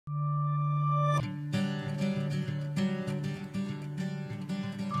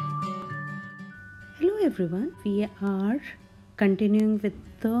everyone, we are continuing with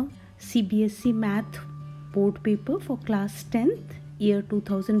the CBSE Math board paper for class 10th year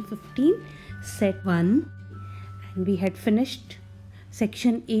 2015 set 1, and we had finished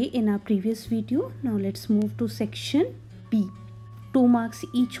section A in our previous video. Now let's move to section B. 2 marks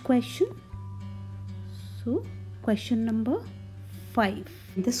each question. So question number 5.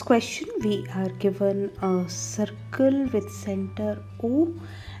 In this question we are given a circle with center O,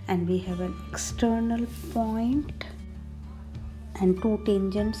 and we have an external point and 2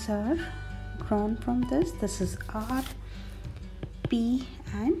 tangents are drawn from this. This is R, P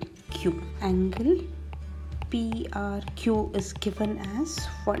and Q. Angle PRQ is given as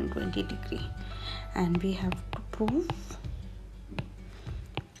 120 degree, and we have to prove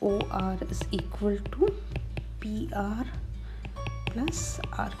OR is equal to PR plus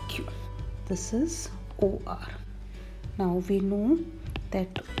RQ. This is OR. Now we know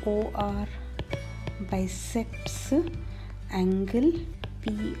that OR bisects angle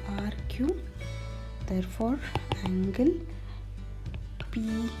PRQ, therefore angle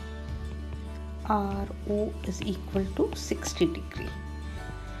PRO is equal to 60 degree.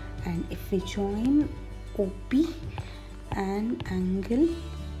 And if we join OP and angle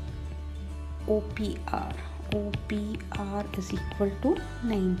OPR is equal to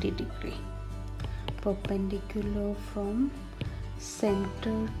 90 degree, perpendicular from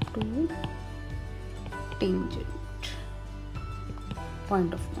center to tangent,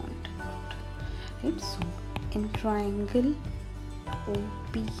 point of contact, right? So in triangle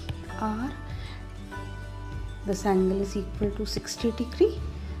OPR, this angle is equal to 60 degree,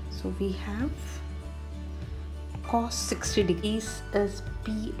 so we have cos 60 degrees is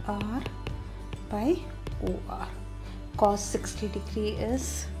PR by OR. Cos 60 degree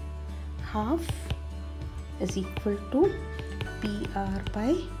is half is equal to PR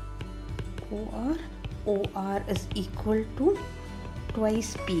by OR. OR is equal to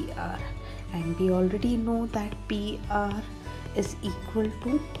twice PR, and we already know that PR is equal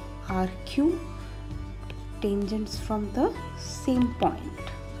to RQ, tangents from the same point.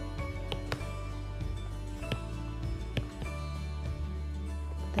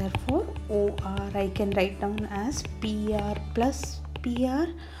 Therefore OR I can write down as PR plus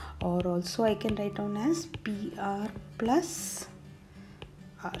PR, or also I can write down as PR plus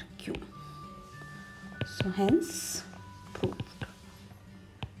RQ. So hence proved.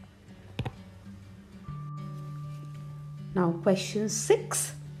 Now question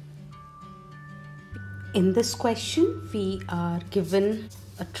 6. In this question we are given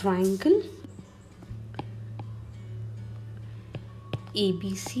a triangle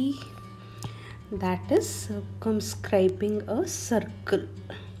ABC that is circumscribing a circle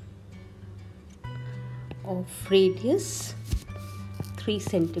of radius 3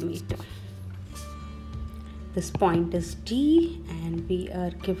 centimeter. This point is D, and we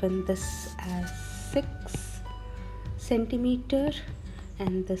are given this as 6 centimeter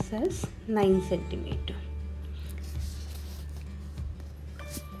and this as 9 centimeter.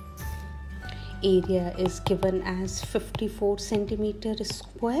 Area is given as 54 centimeter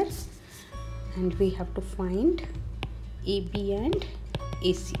square, and we have to find AB and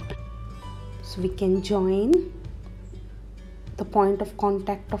AC. So we can join the point of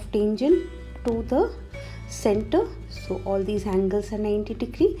contact of tangent to the center. So all these angles are 90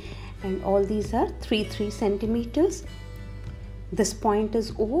 degree and all these are 3 centimeters. This point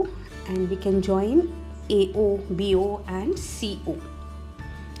is O, and we can join AO, BO and CO.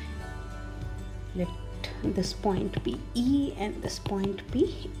 Let this point be E and this point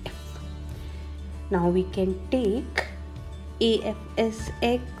be F. Now we can take AF as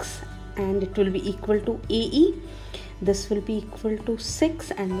X, and it will be equal to AE. This will be equal to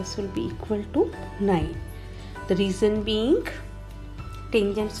 6 and this will be equal to 9. The reason being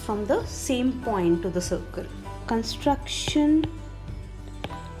tangents from the same point to the circle. Construction: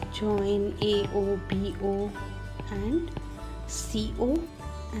 join AO, BO and CO,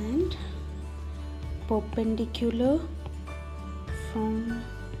 and perpendicular from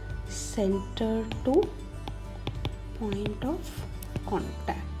center to point of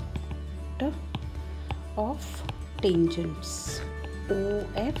contact of tangents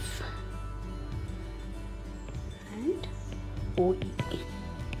OF and OE.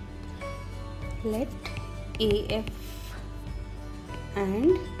 Let AF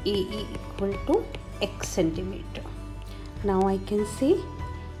and AE equal to X centimeter. Now I can say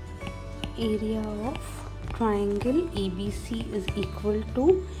area of triangle ABC is equal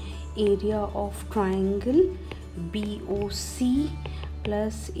to area of triangle BOC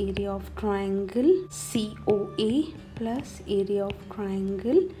plus area of triangle COA plus area of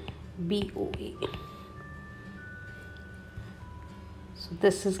triangle BOA. So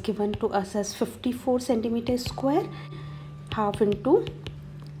this is given to us as 54 centimeters square. Half into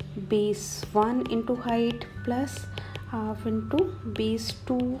base 1 into height plus half into base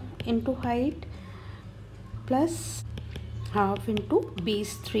 2 into height plus half into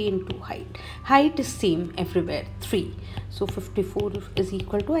base 3 into height. Height is same everywhere, 3. So 54 is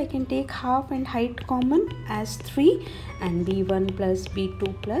equal to, I can take half and height common as 3 and b1 plus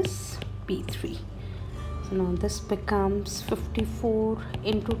b2 plus b3. So now this becomes 54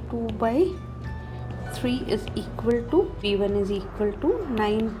 into 2 by 3 is equal to, b1 is equal to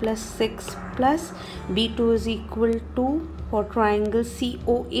 9 plus 6 plus b2 is equal to, for triangle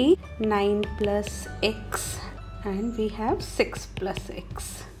COA, 9 plus x, and we have 6 plus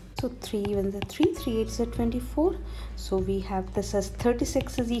x. So 3 1s are 3, 3 8s are 24. So we have this as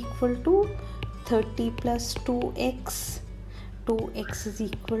 36 is equal to 30 plus 2x. 2x is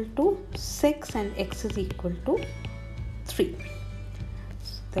equal to 6 and x is equal to 3.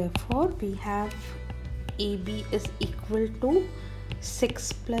 So therefore we have AB is equal to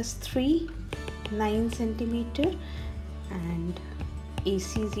 6 plus 3, 9 centimeter, and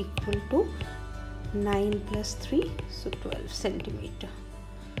AC is equal to 9 plus 3, so 12 centimeter.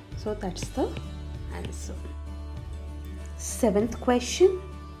 So that's the answer. 7th question.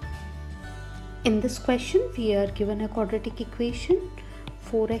 In this question we are given a quadratic equation,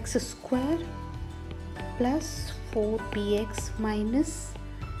 4x square plus 4bx minus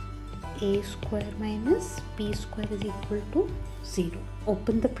a square minus b square is equal to 0.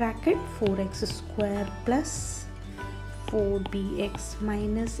 Open the bracket, 4x square plus 4bx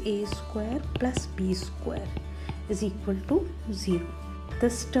minus a square plus b square is equal to 0.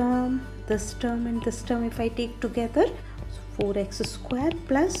 This term and this term if I take together, so 4x square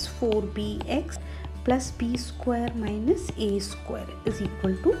plus 4bx plus b square minus a square is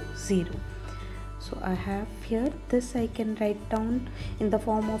equal to 0. So I have here, this I can write down in the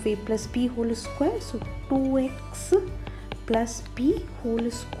form of a plus b whole square. So 2x plus b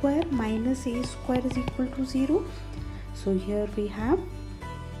whole square minus a square is equal to 0. So here we have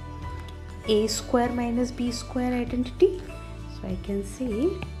a square minus b square identity. So I can say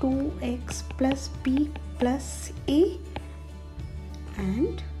 2x plus b plus a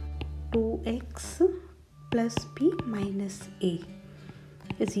and 2x plus b minus a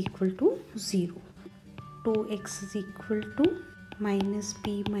is equal to 0. 2x is equal to minus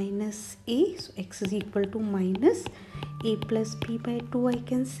b minus a. So x is equal to minus a plus b by 2 I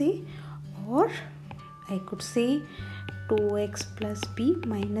can say, or I could say 2x plus b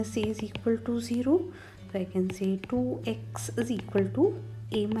minus a is equal to 0. So I can say 2x is equal to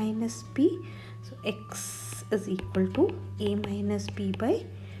a minus b. So x is equal to a minus b by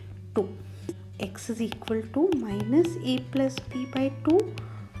 2. X is equal to minus a plus b by 2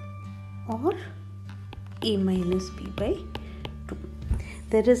 or a minus b by 2.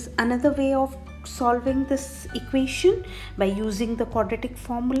 There is another way of solving this equation by using the quadratic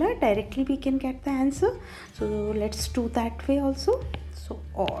formula. Directly we can get the answer. So let's do that way also. So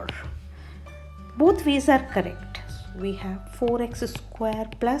or both ways are correct. So we have 4x square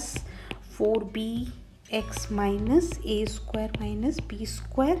plus 4bx minus a square minus b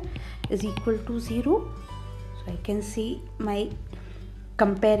square is equal to 0. So I can say my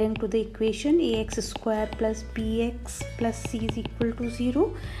comparing to the equation, ax square plus bx plus c is equal to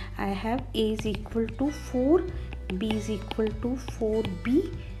 0. I have a is equal to 4, b is equal to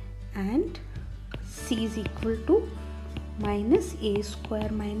 4b and c is equal to minus a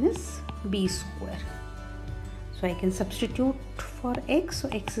square minus b square. So I can substitute for x. So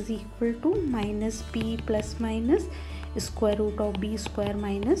x is equal to minus b plus minus square root of b square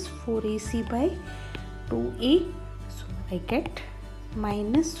minus 4ac by 2a. So I get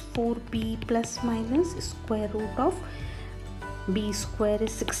minus 4b plus minus square root of b square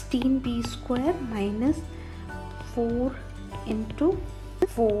is 16b square minus 4 into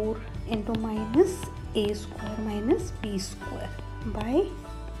minus a square minus b square by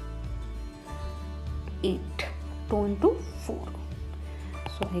 8, 2 into 4.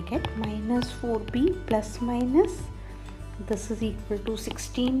 So I get minus 4b plus minus, this is equal to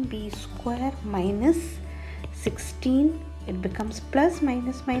 16b square minus 16, it becomes plus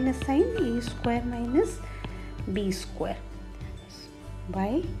minus minus sign, a square minus b square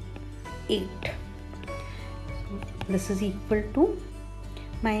by 8. This is equal to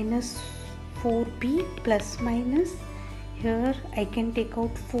minus 4b plus minus, here I can take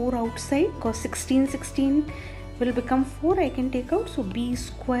out 4 outside because 16 will become 4, I can take out. So b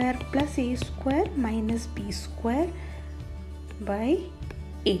square plus a square minus b square by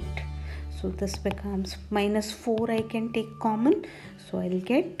 8. So this becomes minus 4, I can take common. So I'll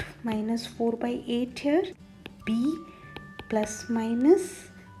get minus 4 by 8 here. B plus minus,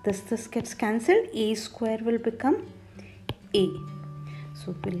 this gets cancelled, a square will become a.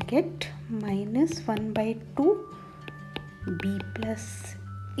 So we'll get minus 1 by 2 b plus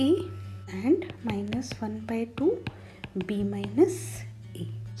a and minus 1 by 2 b minus a.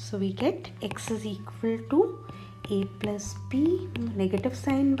 So we get x is equal to a plus b, negative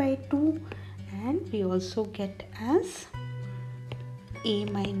sign by 2, and we also get as a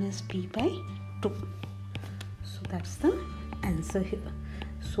minus b by 2. So that's the answer here.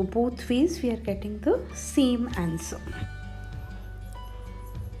 So both ways we are getting the same answer.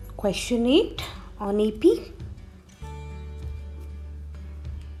 Question 8 on AP.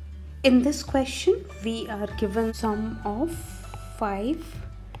 In this question we are given sum of 5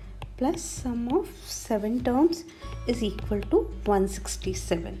 plus sum of 7 terms is equal to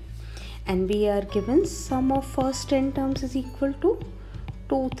 167, and we are given sum of first 10 terms is equal to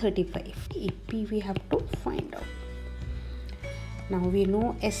 235. AP we have to find out. Now we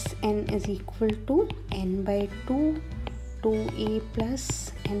know Sn is equal to n by 2 2a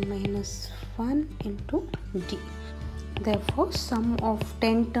plus n minus 1 into d. Therefore sum of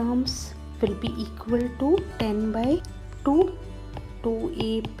 10 terms will be equal to 10 by 2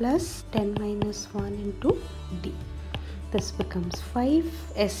 2a plus 10 minus 1 into d. This becomes 5.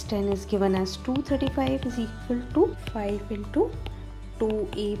 S10 is given as 235 is equal to 5 into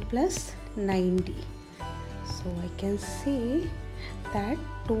 2a plus 9d. So I can say that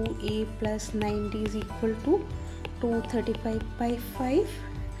 2a plus 9d is equal to 235 by 5,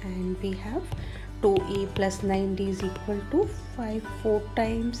 and we have 2a plus 9d is equal to 5 4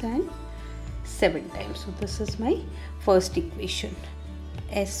 times and 7 times. So this is my first equation.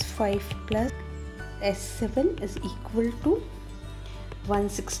 S5 plus S7 is equal to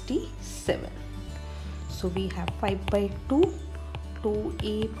 167. So we have 5 by 2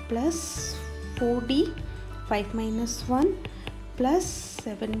 2a plus 4d, 5 minus 1 plus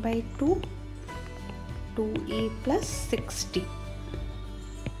 7 by 2 2a plus 6d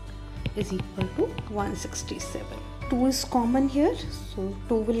is equal to 167. 2 is common here, so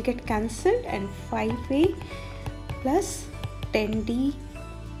 2 will get cancelled, and 5a plus 10d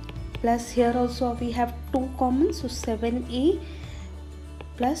plus here also we have 2 common, so 7a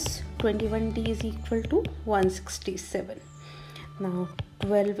plus 21d is equal to 167. Now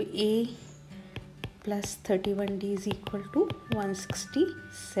 12a plus 31d is equal to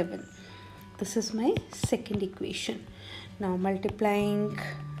 167. This is my second equation. Now multiplying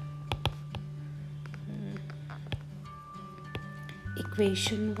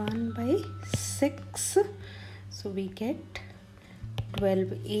equation 1 by 6, so we get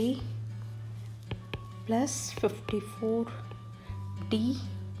 12a plus 54d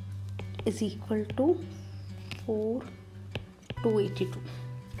is equal to 282.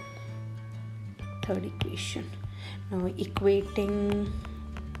 Third equation. Now equating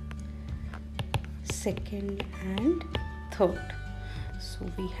second and third. So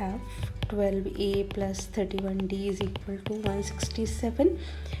we have 12a plus 31d is equal to 167.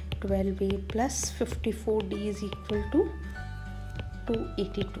 12a plus 54d is equal to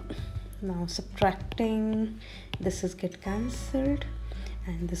 282. Now subtracting, this is get cancelled,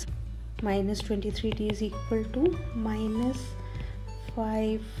 and this minus 23d is equal to minus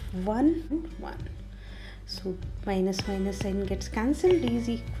 511. So minus sign gets cancelled, d is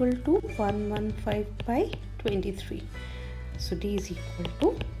equal to 115 by 23. So d is equal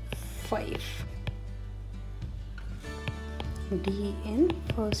to 5. D in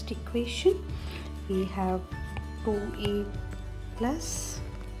first equation we have 2a plus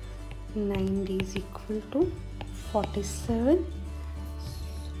 9d is equal to 47.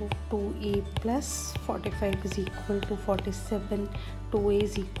 So 2a plus 45 is equal to 47. 2a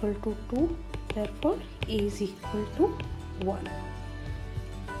is equal to 2. Therefore a is equal to 1.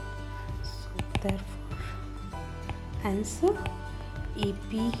 So therefore answer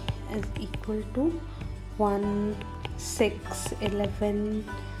AP is equal to 1, 6, 11,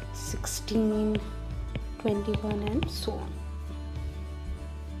 16, 21 and so on.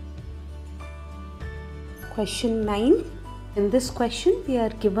 Question 9. In this question we are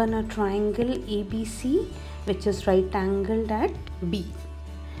given a triangle ABC which is right angled at B,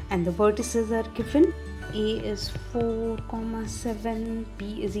 and the vertices are given. A is 4, 7,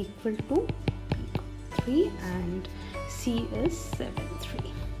 B is equal to 3 and C is 7, 3.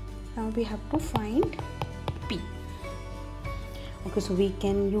 Now we have to find P. Okay, so we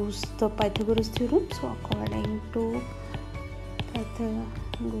can use the Pythagoras theorem. So according to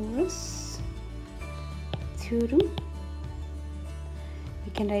Pythagoras theorem,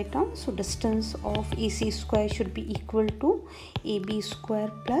 we can write down, so distance of AC square should be equal to AB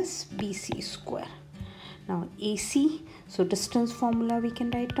square plus BC square. Now AC, so distance formula we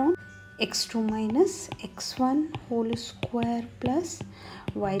can write down x2 minus x1 whole square plus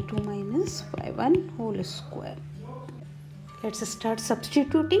y2 minus y1 whole square. Let's start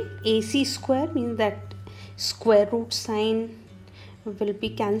substituting. AC square means that square root sign will be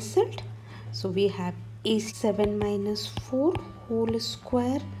cancelled. So we have AC 7 minus 4 whole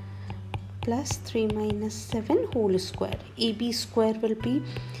square plus 3 minus 7 whole square. AB square will be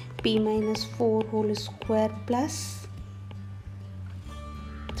P minus 4 whole square plus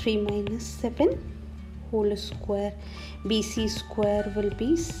 3 minus 7 whole square. BC square will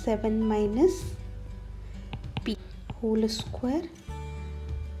be 7 minus P whole square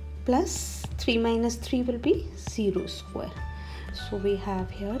plus 3 minus 3 will be 0 square. So we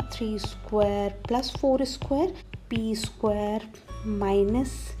have here 3 square plus 4 square, P square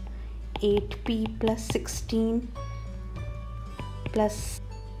minus 8P plus 16 plus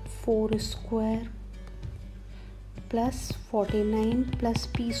 4 square plus 49 plus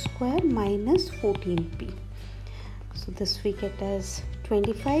P square minus 14P. So this we get as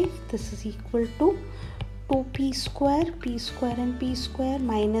 25. This is equal to 2P square and P square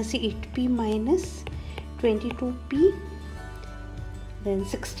minus 8P minus 22P. Then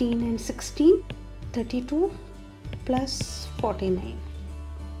 16 and 16, 32 plus 49.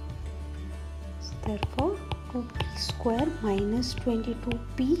 So therefore 2P square minus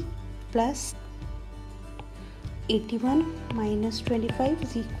 22P plus 81 minus 25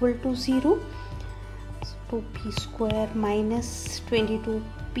 is equal to 0. So 2P square minus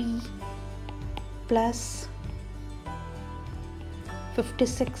 22P plus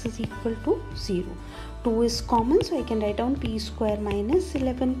 56 is equal to 0. 2 is common, so I can write down P square minus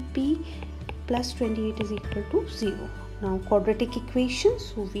 11P plus 28 is equal to 0. Now quadratic equation,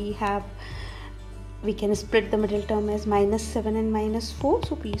 so we can split the middle term as minus 7 and minus 4.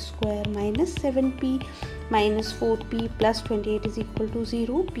 So P square minus 7P minus 4P plus 28 is equal to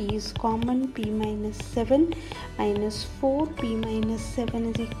 0. P is common, P minus 7 minus 4, P minus 7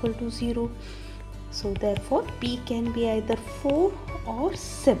 is equal to 0. So therefore P can be either 4 or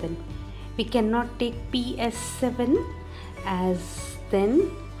 7. We cannot take P as 7, as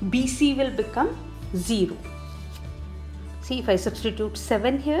then BC will become 0. See, if I substitute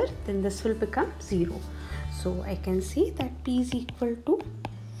 7 here, then this will become 0. So I can say that P is equal to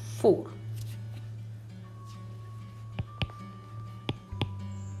 4.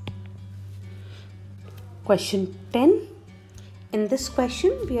 Question 10. In this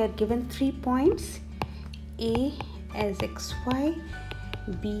question, we are given 3 points, A as xy,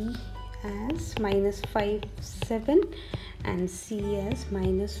 B as minus 5, 7 and C as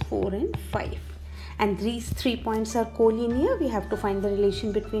minus 4 and 5. And these 3 points are collinear. We have to find the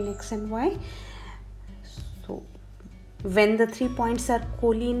relation between x and y. So when the 3 points are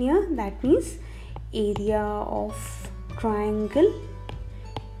collinear, that means area of triangle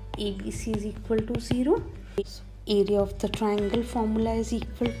ABC is equal to 0. Area of the triangle formula is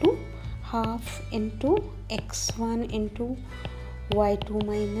equal to half into x1 into y2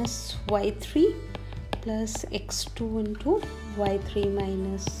 minus y3 plus x2 into y3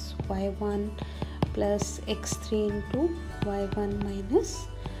 minus y1 plus x3 into y1 minus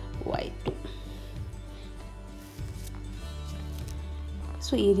y2.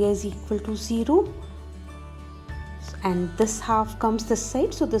 So area is equal to 0 and this half comes this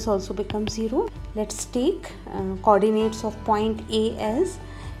side, so this also becomes 0. Let's take coordinates of point A as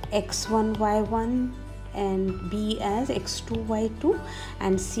x1 y1 and B as x2 y2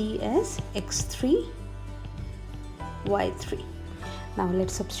 and C as x3 y3. Now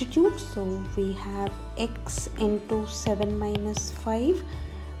let's substitute. So we have x into 7 minus 5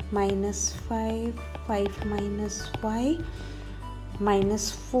 minus 5, 5 minus y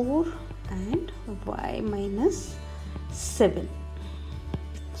minus 4 and y minus 7.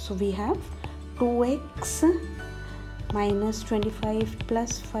 So we have 2x minus 25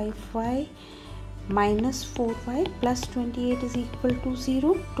 plus 5y minus 4y plus 28 is equal to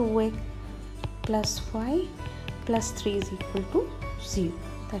 0. 2x plus y plus 3 is equal to 0.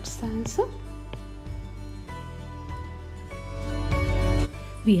 That's the answer.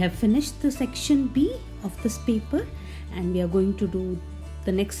 We have finished the section B of this paper and we are going to do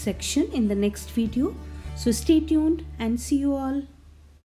the next section in the next video. So stay tuned and see you all.